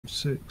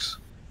6.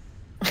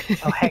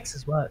 How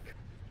hexes work.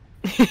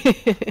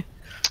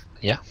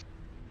 Yeah.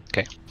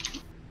 Okay.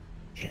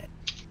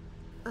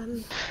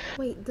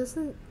 Wait,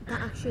 doesn't that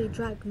actually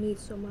drag me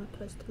somewhere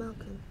close to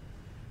Malcolm?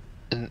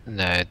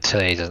 No,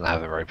 Tili doesn't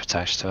have a rope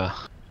attached to her.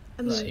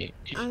 I mean,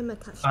 So I'm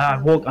attached to I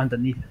Malcolm. walk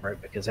underneath the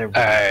rope because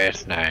everyone.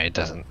 no, it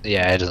doesn't.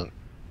 Yeah, it doesn't.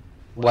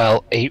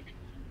 Well, you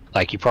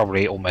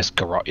probably almost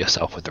garrote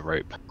yourself with the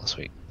rope last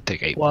week.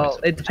 Take 8 Well,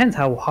 points. it depends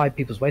how high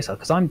people's waists are,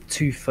 because I'm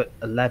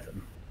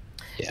 2'11".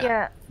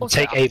 Yeah. Also,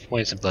 Take 8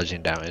 points of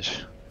bludgeoning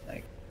damage.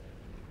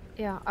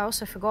 yeah, I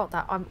also forgot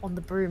that I'm on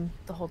the broom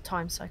the whole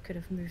time, so I could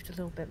have moved a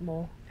little bit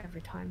more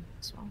every time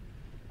as well.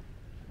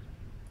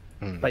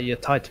 But you're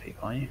tied to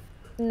people, aren't you?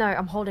 No,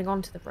 I'm holding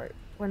on to the rope.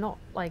 We're not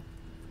like.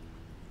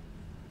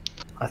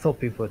 I thought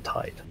people were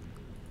tied.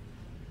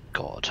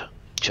 God,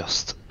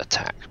 just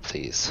attack,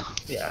 please.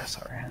 Yeah,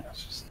 sorry.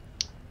 That's just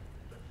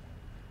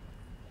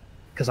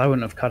because I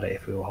wouldn't have cut it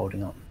if we were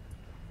holding on.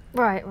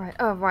 Right.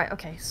 Oh, right.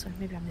 Okay, so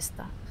maybe I missed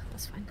that.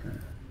 That's fine.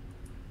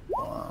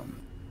 1,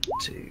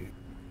 2,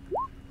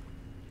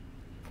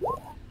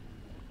 4.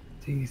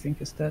 Do you think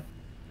it's dead?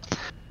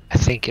 I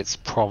think it's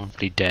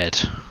probably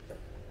dead.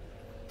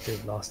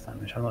 Did last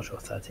damage. I'm not sure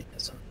 13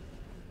 is.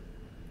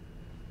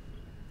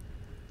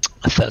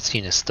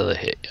 13 is still a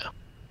hit, yeah.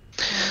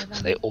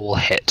 So they all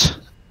hit.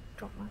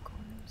 Drop my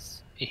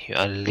coins. You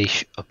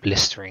unleash a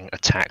blistering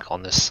attack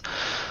on this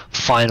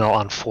final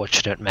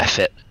unfortunate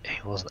mephit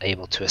who wasn't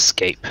able to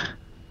escape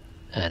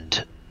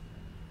and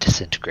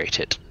disintegrate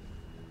it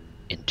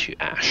into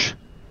ash.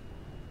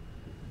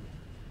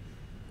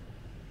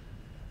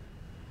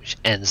 Which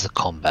ends the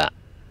combat.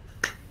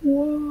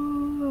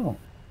 Whoa!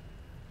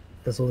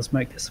 Does all the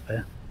smoke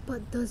disappear?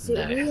 But does it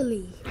No.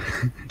 really?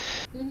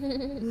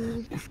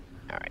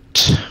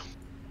 Alright.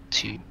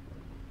 2,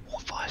 4,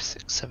 5,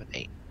 6, 7,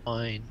 8,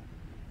 9,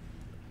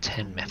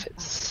 10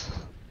 methods.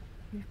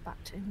 Move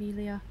back to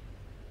Amelia.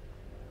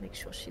 Make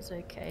sure she's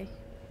okay.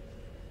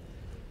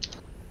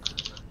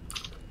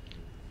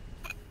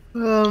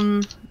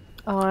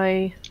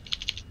 I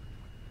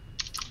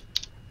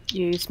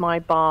use my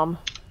balm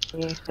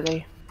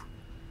usually.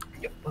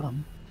 Your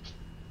bum.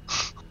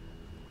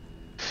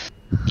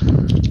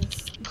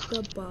 Yes,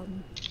 the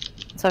bum.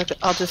 So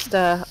I'll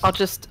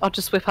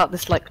just whip out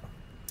this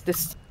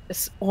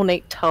this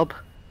ornate tub,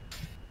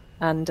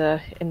 and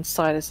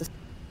inside is this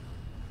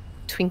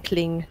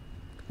twinkling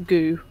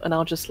goo, and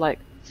I'll just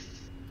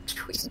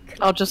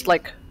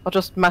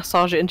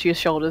massage it into your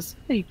shoulders.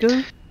 There you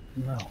go.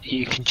 No.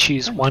 You can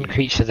choose one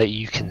creature that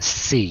you can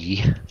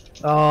see.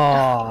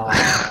 Oh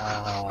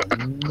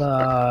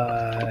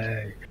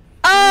no!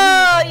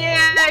 Oh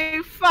yeah,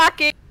 you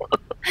fucking.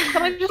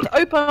 Can I just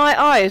open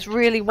my eyes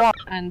really wide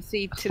and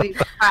see Tili's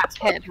fat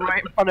head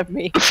right in front of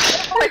me?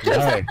 I just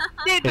No.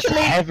 It's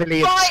literally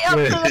heavily right up to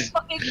the obscured.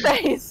 fucking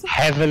face.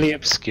 Heavily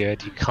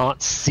obscured. You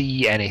can't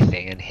see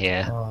anything in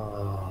here.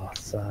 Oh,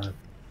 sad.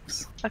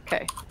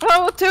 Okay.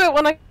 Well, we'll do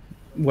it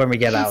When we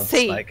get out of the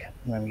See. smoke.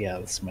 When we get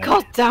out of the smoke.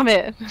 God damn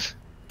it!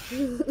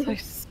 So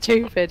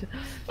stupid.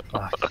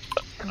 Fuck.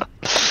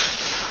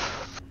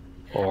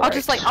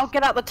 I'll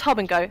get out the tub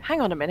and go.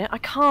 Hang on a minute. I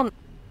can't.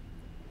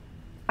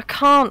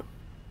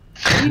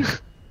 And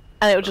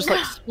it'll just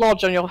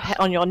splodge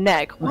on your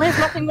neck. Why is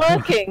nothing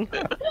working?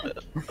 What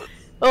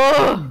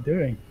Oh, are you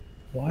doing?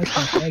 Why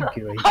can't I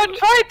gooey? I'm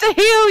trying to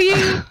heal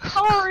you.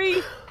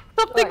 Sorry,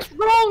 something's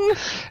wrong.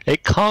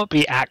 It can't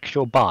be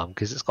actual balm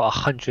because it's got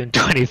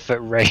 120-foot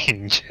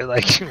range.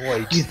 Like,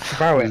 what, You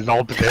throw it.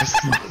 lob this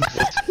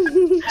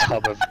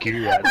tub of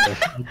goo at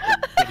them.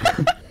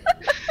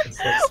 It's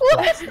like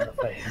splats in the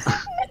face.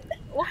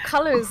 What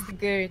colour is the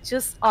goo?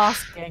 Just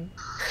asking.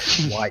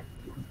 White.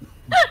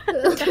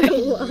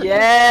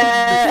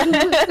 Yeah.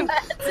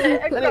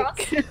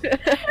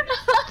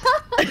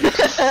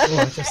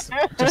 Oh,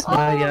 just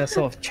my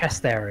sort of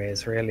chest area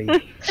is really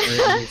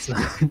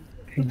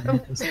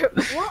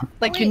What?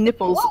 Like your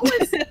nipples.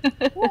 What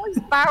was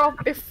Barrel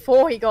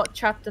before he got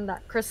trapped in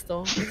that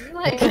crystal?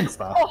 Like, porn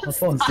star. A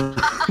porn star.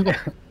 Yeah.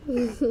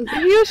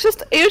 He was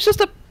just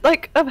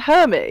a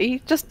hermit. He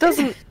just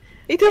doesn't.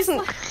 He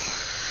doesn't.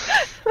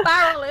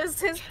 Barrel is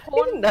his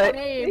porn No.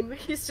 name.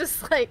 He's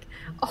just like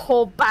a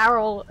whole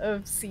barrel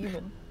of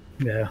semen.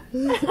 Yeah.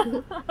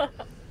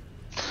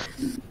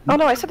 Oh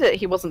no, I said that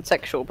he wasn't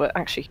sexual, but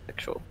actually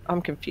sexual.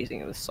 I'm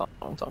confusing it with song.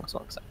 Song's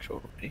not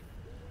sexual, really.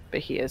 But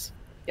he is.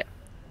 Yeah.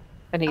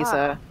 And he's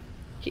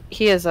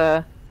he is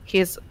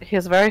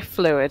very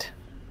fluid.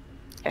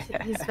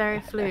 He's very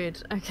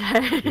fluid.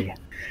 Okay. He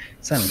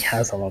certainly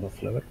has a lot of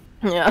fluid.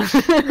 Yeah.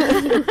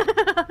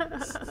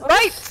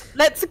 Right,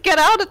 let's get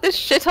out of this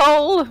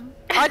shithole.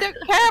 I don't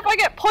care if I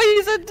get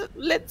poisoned.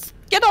 Let's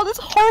get out of this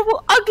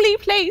horrible, ugly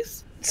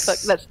place.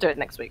 But let's do it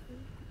next week.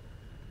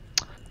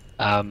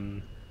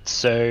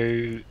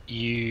 So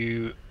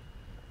you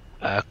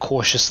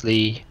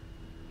cautiously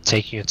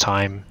taking your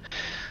time,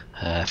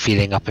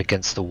 feeling up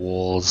against the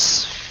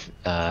walls,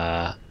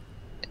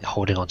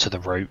 holding onto the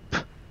rope,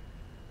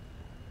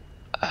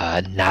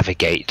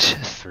 navigate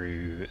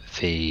through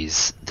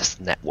this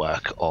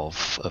network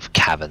of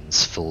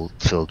caverns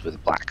filled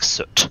with black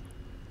soot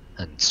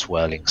and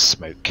swirling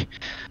smoke.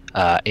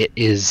 It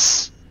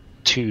is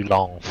too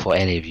long for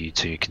any of you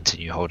to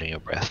continue holding your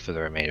breath for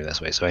the remainder of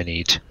this way, so I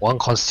need one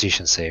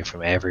Constitution save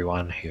from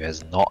everyone who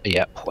has not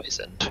yet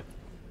poisoned.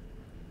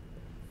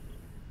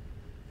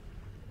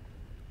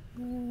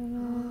 Oh,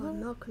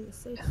 Malcolm is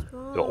so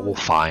strong. You're all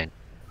fine.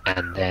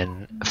 And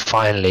then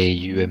finally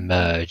you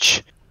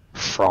emerge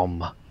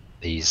from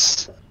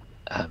these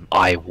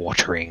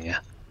eye-watering,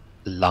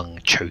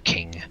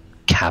 lung-choking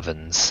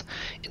caverns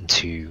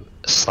into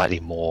a slightly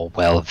more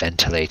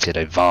well-ventilated,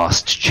 a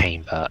vast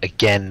chamber.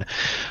 Again,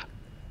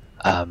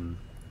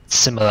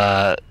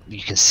 similar,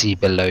 you can see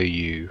below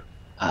you,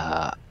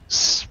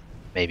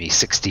 maybe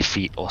 60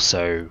 feet or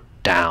so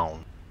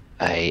down,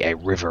 a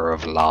river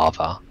of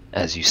lava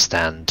as you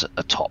stand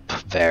atop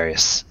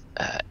various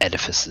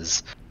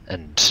edifices,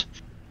 and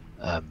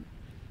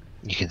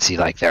you can see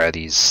like there are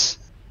these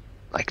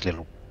like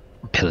little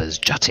pillars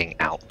jutting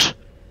out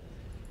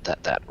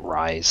that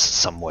rise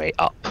some way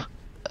up,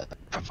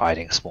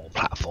 providing small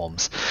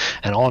platforms.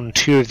 And on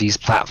two of these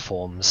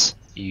platforms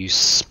you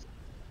see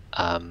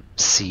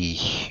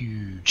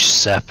huge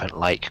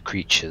serpent-like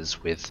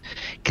creatures with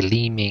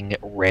gleaming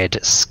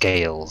red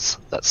scales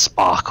that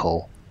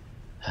sparkle.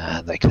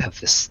 They can have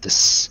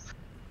this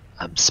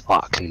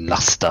sparkly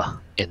luster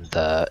in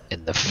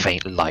the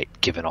faint light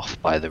given off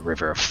by the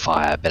river of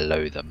fire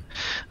below them.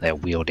 They're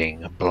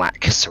wielding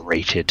black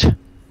serrated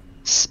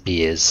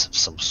spears,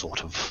 some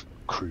sort of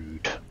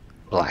crude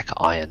black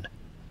iron.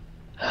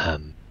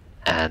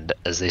 And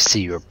as they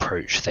see you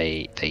approach,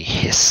 they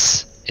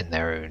hiss in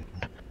their own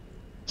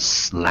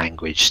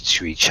language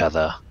to each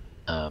other.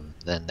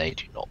 Then they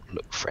do not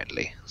look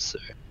friendly. So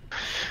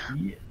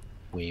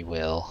we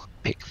will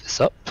pick this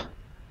up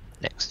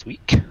next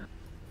week.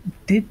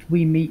 Did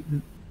we meet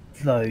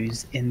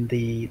those in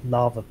the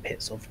lava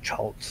pits of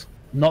Cholt?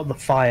 Not the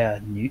fire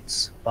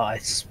newts, but I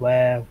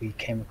swear we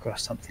came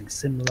across something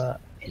similar.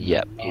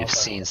 Yep, you've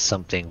seen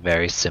something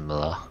very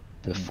similar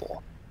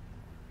before.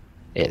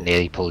 It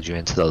nearly pulled you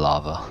into the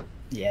lava.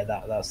 Yeah,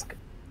 that's good.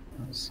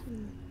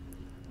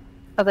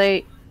 Are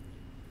they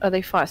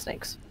fire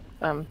snakes?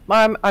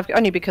 I've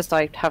only because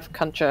I have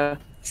conjure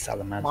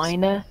Salamanders.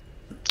 minor.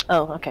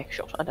 Oh, okay,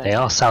 sure. I don't They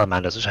know. are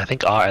salamanders, which I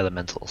think are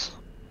elementals.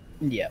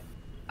 Yeah.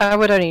 I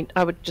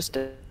would just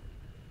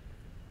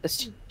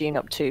assume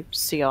up to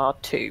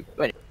CR2.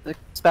 When the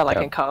spell I Yeah.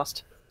 can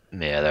cast.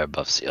 Yeah, they're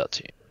above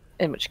CR2.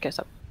 In which case,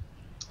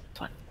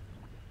 fine.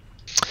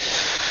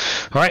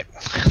 Alright,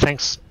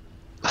 thanks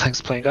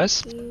for playing,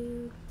 guys. Thank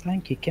you.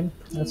 Thank you, Kim.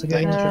 That's a good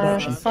Thank you.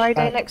 introduction. Friday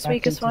Back- next back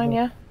week is into fine, the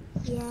yeah.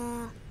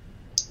 Yeah.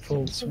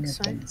 Full swing of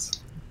so. things.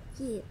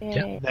 Yeah.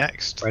 Yeah.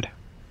 Next. Right.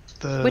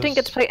 We didn't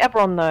get to play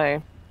Ebron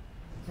though.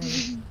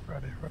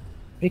 Friday.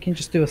 We can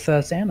just do a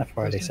Thursday and a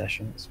Friday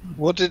session. It's fine.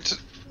 What did?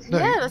 No,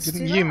 Yeah, let's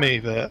didn't do you that.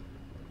 move it?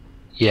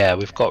 Yeah,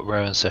 we've got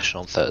Rowan session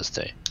on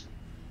Thursday.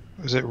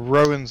 Was it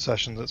Rowan's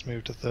session that's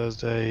moved to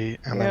Thursday,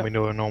 and then Yep. we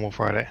do a normal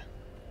Friday?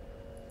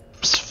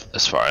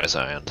 As far as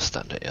I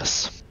understand it,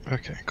 yes.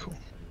 Okay, cool.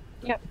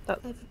 Yep.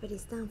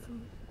 Everybody's down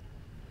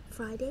for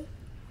Friday.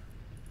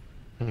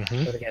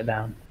 Mm-hmm. Gotta get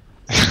down.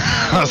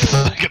 I was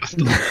gonna-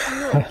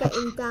 I'm not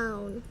getting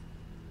down.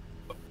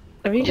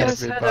 Have you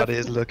guys heard Everybody of?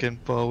 is looking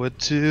forward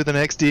to the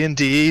next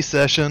D&D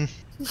session.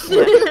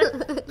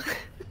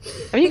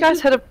 Have you guys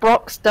heard of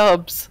Brock's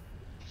dubs?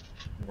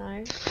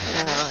 No.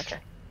 Oh, okay.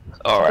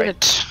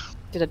 Alright.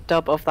 Did a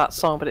dub of that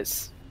song, but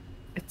it's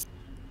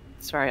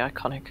very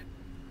iconic.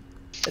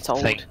 It's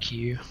old. Thank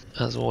you,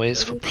 as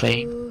always, for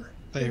playing.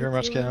 Thank you very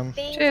much, Cam.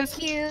 Cheers.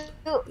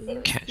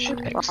 Catch you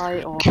next Bye,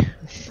 week. or-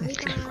 Bye-bye.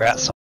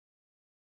 Congrats